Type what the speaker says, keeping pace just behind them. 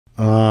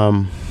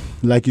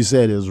Like you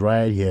said, it's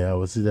right here. I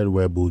was seated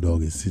where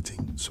Bulldog is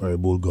sitting. Sorry,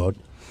 Bull God.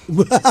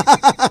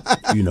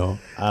 You know,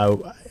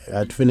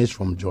 I'd finished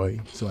from Joy,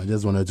 so I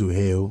just wanted to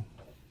hail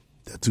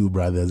the two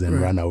brothers and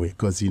run away.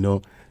 Because, you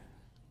know,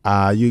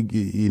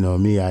 you know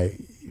me, I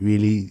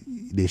really,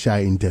 they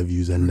shy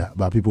interviews and that,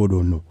 but people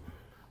don't know.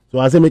 So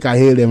I said, make I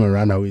hail them and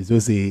run away. So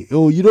say,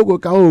 oh, you don't go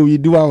come, oh, you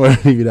do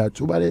already that.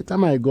 So by the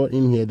time I got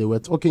in here, they were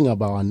talking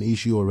about an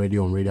issue already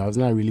on radio. I was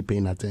not really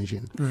paying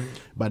attention. Right.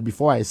 But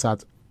before I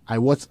sat, I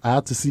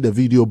had to see the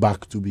video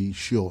back to be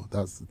sure,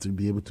 that's to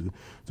be able to.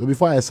 So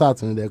before I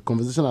sat, and the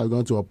conversation was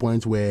going to a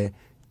point where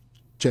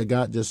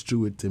Chega just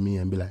threw it to me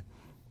and be like,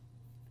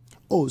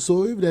 oh,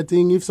 so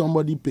if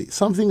somebody pay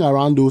something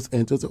around those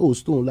ends, oh,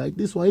 Stone, like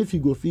this one, if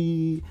you go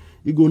fee,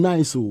 you go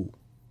nice. So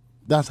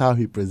that's how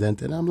he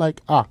presented. I'm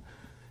like,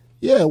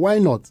 yeah, why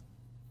not?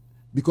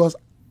 Because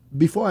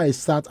before I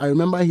start, I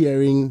remember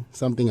hearing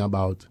something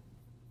about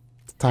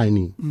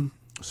Tiny.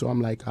 So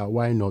I'm like,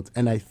 why not?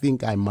 And I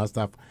think I must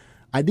have.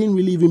 I didn't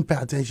really even pay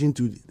attention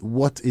to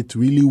what it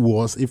really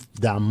was, if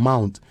the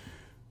amount.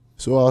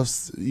 So I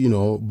was, you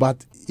know,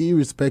 but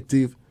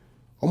irrespective,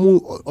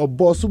 a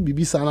boss would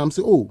be saying, I'm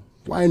saying, oh,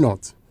 why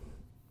not?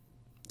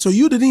 So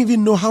you didn't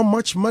even know how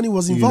much money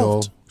was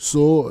involved? You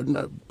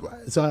know,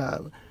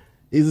 so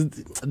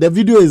the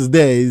video is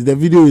there. The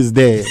video is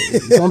there.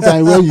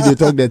 Sometimes when you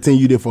talk that thing,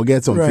 you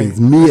forget some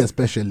things. Me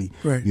especially,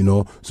 you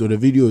know. So the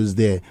video is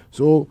there.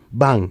 So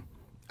bang,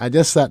 I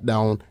just sat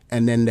down,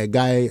 and then the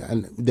guy,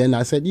 and then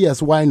I said,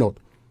 yes, why not?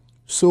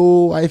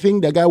 So I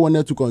think the guy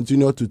wanted to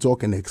continue to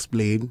talk and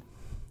explain,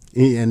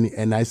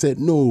 and I said,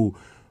 no,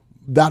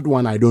 that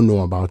one I don't know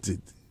about it,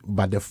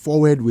 but the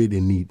forward way they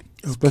need.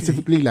 Okay.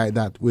 Specifically like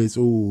that, where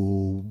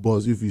so,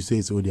 boss, if you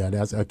say so, the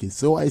others. Okay,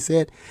 so I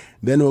said,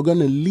 then we're going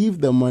to leave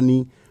the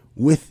money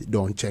with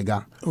Don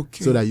Chega,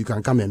 so that you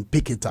can come and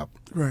pick it up.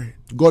 Right.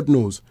 God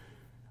knows.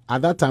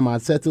 At that time, I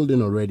had settled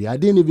in already. I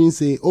didn't even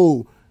say,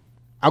 oh,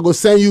 I go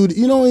send you.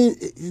 You know,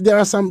 there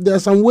are some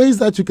ways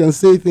that you can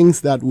say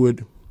things that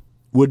would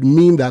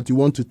mean that you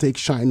want to take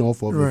shine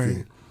off of the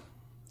thing.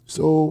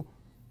 So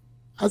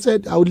I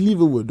said I would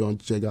leave it with Don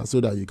Chega so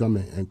that you come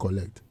and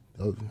collect.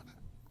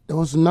 There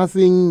was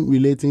nothing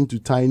relating to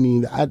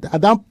Tiny. At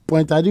that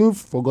point, I didn't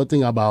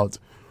forgotten about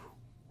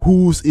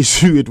whose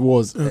issue it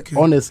was.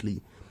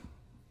 Honestly,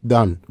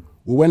 done.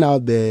 We went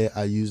out there.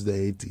 I used the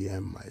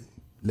ATM. I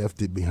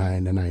left it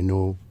behind, and I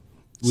know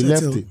we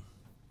left it.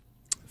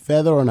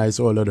 Further on, I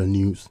saw a lot of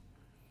news.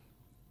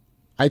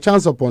 I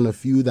chanced upon a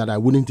few that I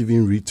wouldn't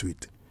even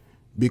retweet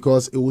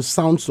because it will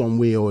sound some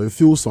way or it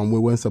feels some way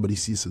when somebody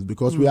sees it.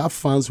 Because we have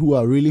fans who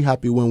are really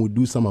happy when we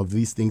do some of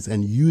these things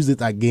and use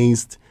it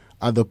against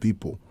other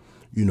people,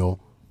 you know.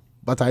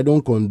 But I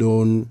don't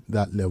condone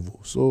that level.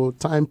 So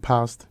time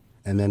passed,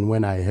 and then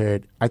when I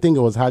heard, I think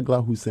it was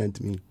Hagler who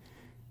sent me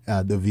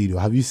the video.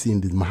 Have you seen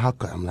this?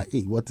 Mahaka? I'm like,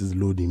 hey, what is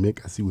loading?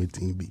 Make I see what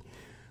it be.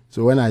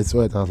 So when I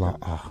saw it, I was like,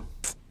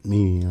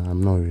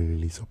 I'm not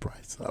really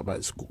surprised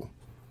about school.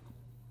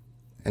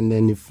 And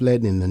then it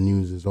fled in the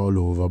news. It's all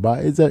over.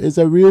 But it's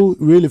a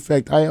real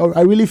effect.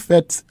 I really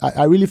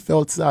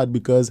felt sad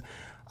because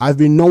I've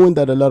been knowing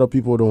that a lot of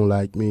people don't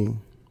like me.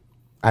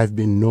 I've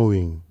been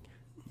knowing,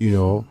 you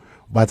know,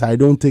 but I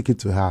don't take it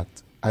to heart.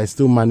 I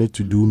still manage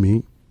to do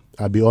me.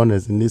 I'll be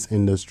honest, in this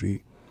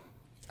industry,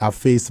 I've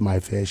faced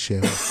my fair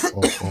share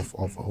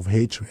of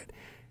hatred,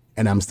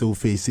 and I'm still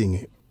facing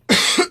it.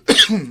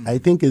 I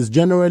think it's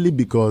generally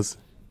because,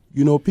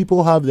 you know,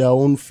 people have their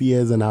own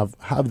fears and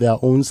have their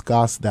own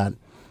scars that,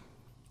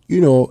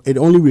 you know, it's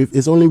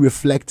only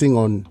reflecting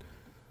on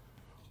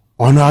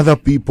other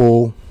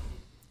people,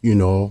 you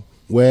know,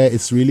 where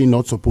it's really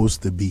not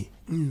supposed to be.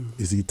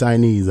 You see,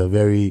 Tiny is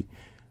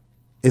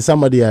it's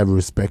somebody I've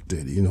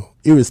respected, you know,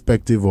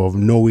 irrespective of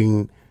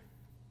knowing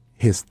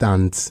his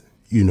stance,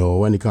 you know,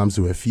 when it comes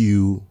to a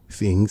few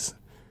things,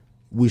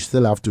 we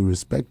still have to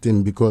respect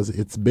him because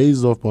it's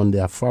based off on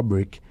their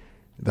fabric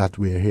that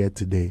we're here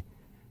today.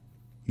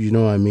 You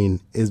know what I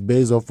mean? It's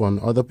based off on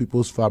other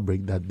people's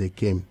fabric that they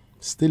came.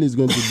 Still is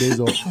going to be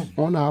based off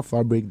on our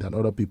fabric that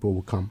other people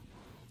will come.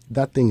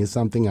 That thing is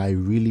something I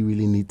really,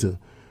 really need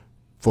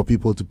for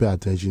people to pay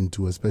attention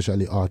to,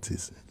 especially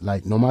artists.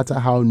 Like, no matter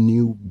how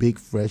new, big,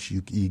 fresh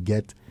you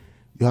get,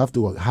 you have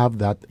to have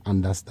that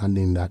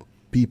understanding that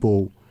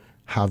people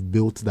have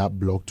built that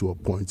block to a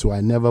point. So I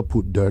never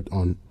put dirt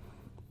on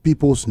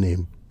people's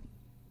name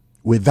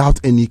without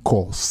any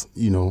cause,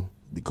 you know,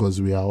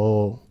 because we are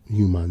all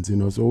humans, you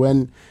know. So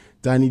when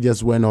Tiny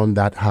just went on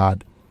that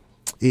hard,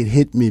 it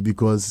hit me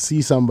because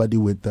see somebody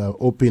with an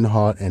open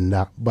heart and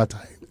that, but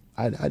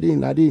I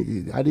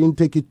didn't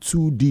take it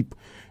too deep.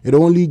 It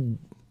only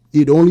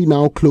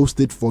now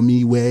closed it for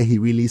me where he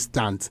really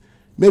stands.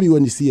 Maybe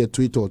when you see a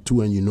tweet or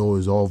two and you know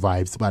it's all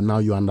vibes, but now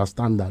you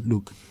understand that,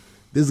 look,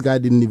 this guy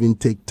didn't even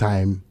take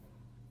time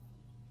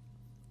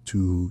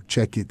to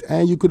check it.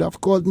 And you could have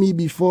called me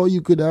before,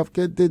 you could have...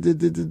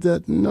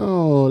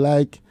 No,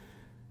 like,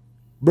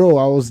 bro,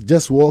 I was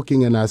just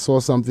walking and I saw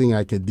something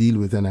I could deal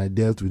with and I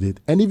dealt with it.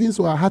 And even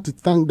so, I had to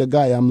thank the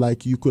guy. I'm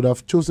like, you could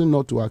have chosen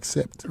not to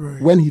accept. Right.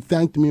 When he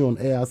thanked me on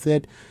air, I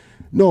said,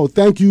 no,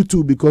 thank you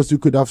too, because you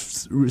could have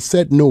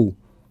said no.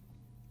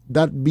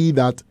 That be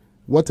that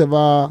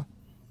whatever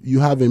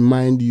you have in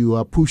mind, you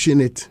are pushing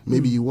it.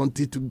 Maybe you want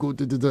it to go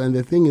to the... And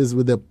the thing is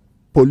with the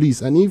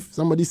police, and if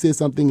somebody says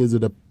something is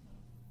with the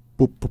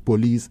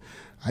police,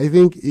 I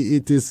think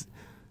it is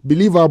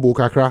believable,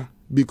 kakra.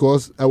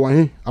 Because a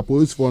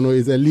police force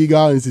is a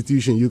legal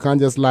institution. You can't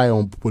just lie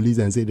on police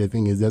and say the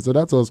thing is there. So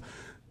that was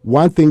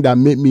one thing that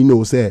made me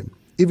know, say,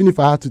 even if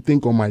I had to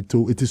think on my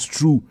toe, it is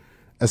true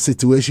a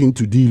situation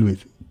to deal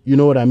with. You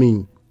know what I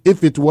mean?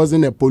 If it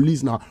wasn't a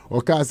police now,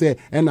 or can I say,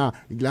 and a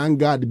grand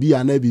guard be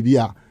an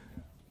EBBA,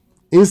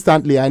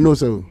 instantly I know,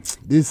 so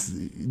this,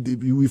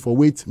 we for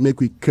wait,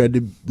 make we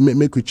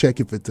check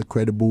if it's a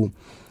credible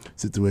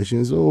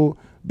situation. So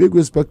big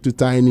respect to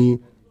Tiny.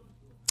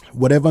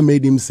 Whatever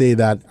made him say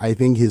that, I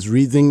think his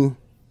reason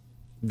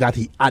that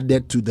he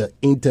added to the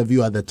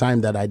interview at the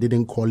time that I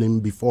didn't call him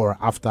before or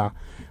after,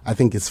 I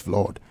think is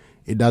flawed.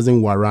 It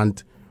doesn't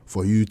warrant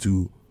for you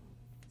to,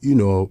 you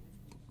know,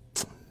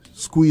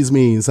 squeeze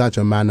me in such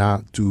a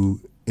manner to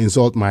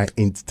insult my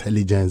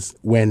intelligence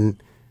when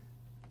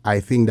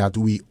I think that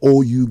we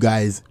owe you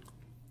guys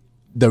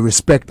the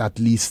respect at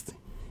least,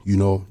 you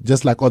know,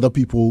 just like other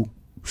people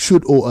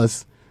should owe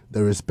us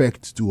the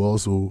respect to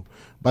also.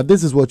 But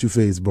this is what you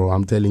face, bro.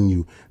 I'm telling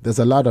you. There's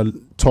a lot of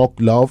talk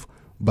love,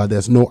 but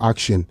there's no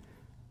action.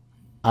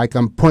 I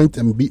can point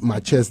and beat my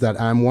chest that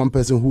I'm one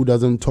person who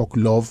doesn't talk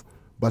love,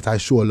 but I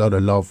show a lot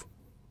of love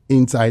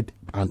inside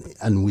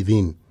and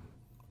within.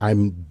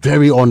 I'm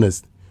very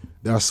honest.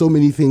 There are so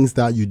many things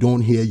that you don't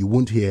hear, you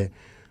won't hear.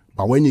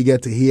 But when you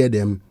get to hear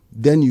them,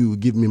 then you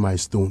give me my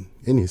stone.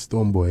 Any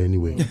stone boy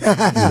anyway. You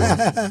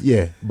know?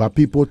 Yeah, but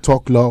people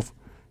talk love,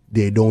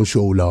 they don't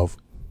show love.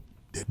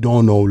 They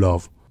don't know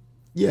love.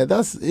 Yeah,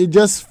 it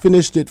just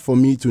finished it for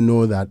me to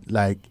know that,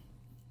 like,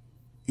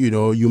 you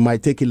know, you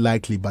might take it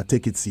lightly, but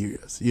take it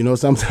serious. You know,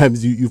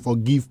 sometimes you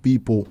forgive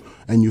people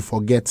and you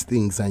forget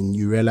things and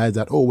you realize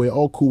that, oh, we're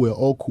all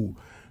cool.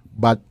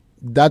 But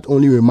that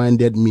only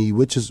reminded me,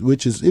 which is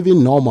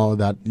even normal,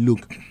 that,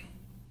 look,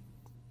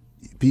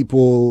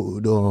 people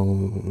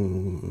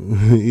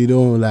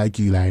don't like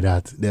you like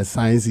that. There's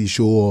signs he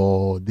show,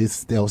 or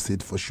this tells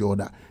it for sure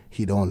that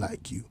he don't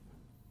like you.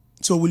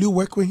 So will you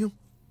work with him?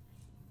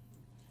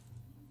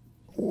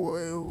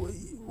 You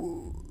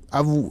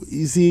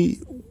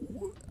see,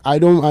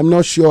 I'm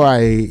not sure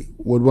I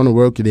would want to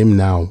work with him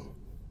now.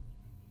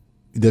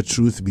 The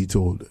truth be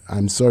told,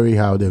 I'm sorry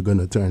how they're going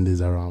to turn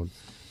this around.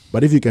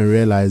 But if you can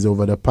realize,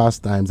 over the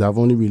past times, I've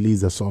only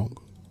released a song.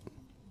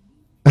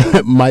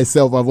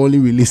 Myself, I've only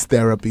released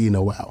Therapy in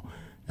a while.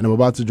 And I'm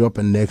about to drop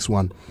a next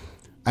one.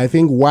 I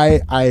think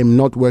why I am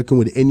not working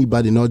with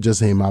anybody, not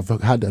just him, I've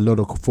had a lot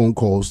of phone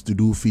calls to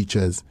do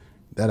features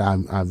that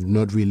I've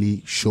not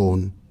really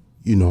shown,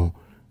 you know.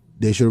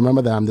 They should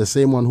remember that I'm the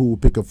same one who will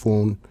pick a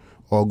phone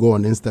or go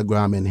on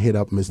Instagram and hit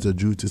up Mr.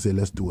 Drew to say,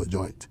 let's do a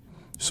joint.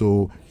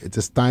 So it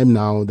is time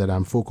now that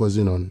I'm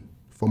focusing on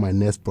for my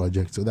next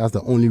project. So that's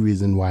the only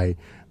reason why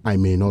I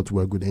may not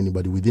work with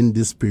anybody within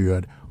this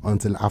period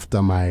until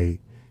after my,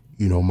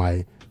 you know,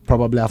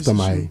 probably after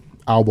my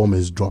album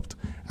is dropped.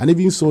 And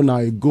even so now,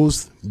 it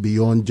goes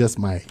beyond just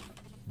my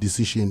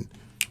decision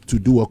to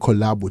do a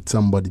collab with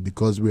somebody,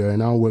 because we are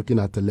now working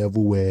at a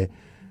level where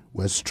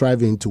we're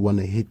striving to want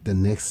to hit the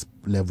next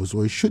level.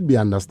 So it should be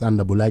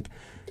understandable. Like,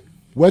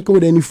 working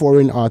with any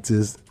foreign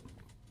artist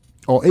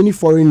or any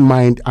foreign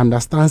mind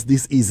understands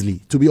this easily.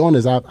 To be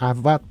honest,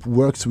 I've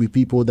worked with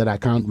people that I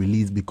can't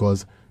release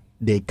because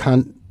they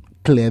can't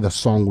clear the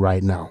song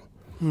right now.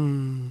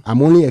 I'm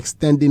only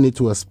extending it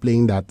to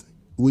explain that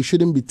we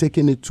shouldn't be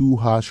taking it too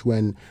harsh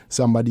when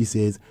somebody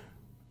says,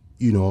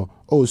 you know,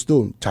 oh,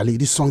 Stone, Charlie,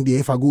 this song,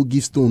 if I go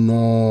give Stone,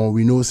 no,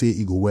 we know say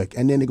it go work.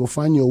 And then they go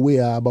find your way.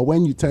 But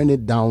when you turn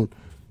it down,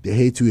 they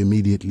hate you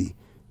immediately.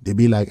 They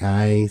be like,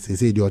 they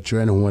say you're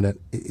trying to want that.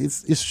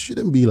 It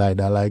shouldn't be like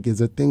that. Like,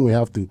 it's a thing we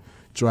have to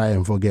try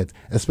and forget,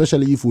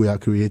 especially if we are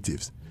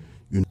creatives.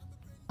 You know,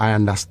 I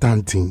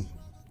understand things.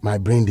 My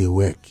brain, they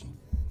work.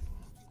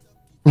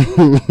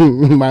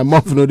 My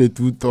mouth know the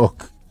two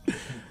talk.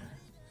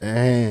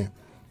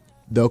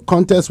 The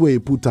contest where you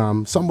put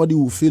somebody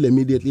will feel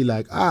immediately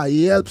like,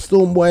 he helped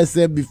Stonebwoy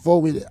said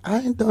before.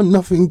 I ain't done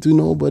nothing to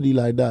nobody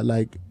like that.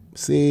 Like,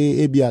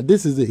 say, Abia,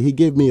 this is it. He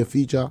gave me a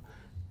feature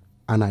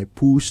and I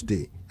pushed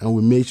it and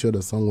we made sure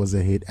the song was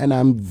a hit. And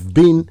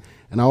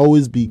I'll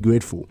always be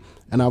grateful.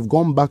 And I've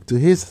gone back to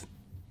his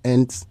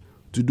ends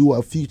to do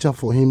a feature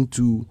for him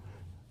too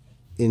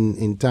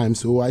in time.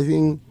 So I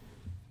think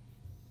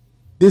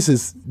this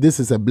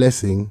is a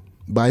blessing.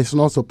 But it's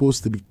not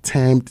supposed to be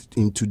termed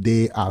in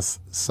today as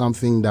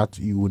something that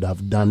you would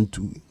have done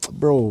to...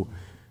 Bro,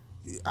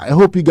 I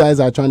hope you guys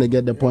are trying to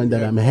get the point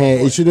that I'm here.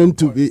 It shouldn't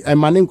to be... And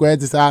my name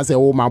to say,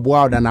 oh, my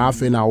boy, then I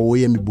feel now, oh,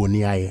 me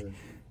boni.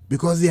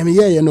 Because I'm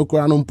here, no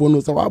crown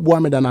pono, so I boy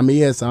me than I'm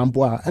here,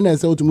 sample. And I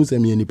say to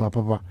me, any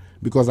papa,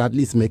 because at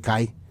least me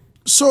kai.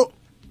 So,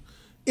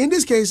 in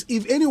this case,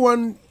 if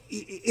anyone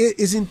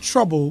is in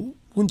trouble,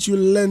 wouldn't you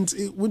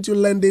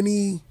lend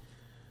any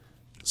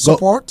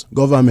support?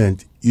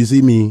 Government, you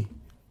see me,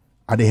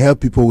 I dey help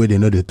people where they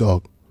know they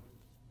talk.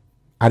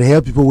 I dey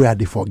help people where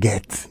they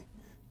forget.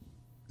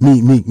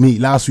 Me,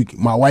 last week,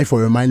 my wife will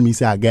remind me,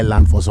 say I get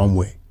land for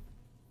somewhere.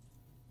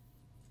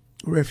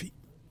 Refi.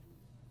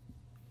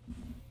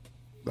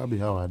 That be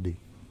how I did.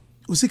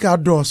 Usika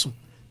dosu.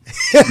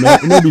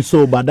 No be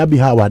so, but that be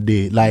how I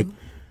did. Like,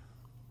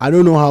 I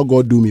don't know how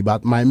God do me,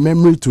 but my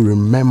memory to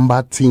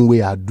remember thing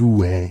where I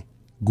do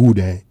good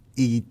I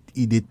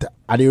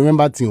dey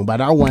remember thing, but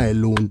that one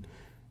alone,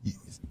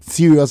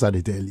 serious I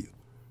dey tell you.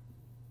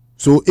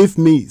 So if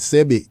me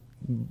say be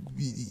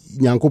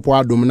nyankopo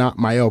adomina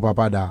my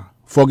papa da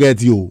forget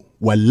you,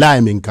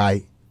 wallahi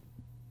minkai.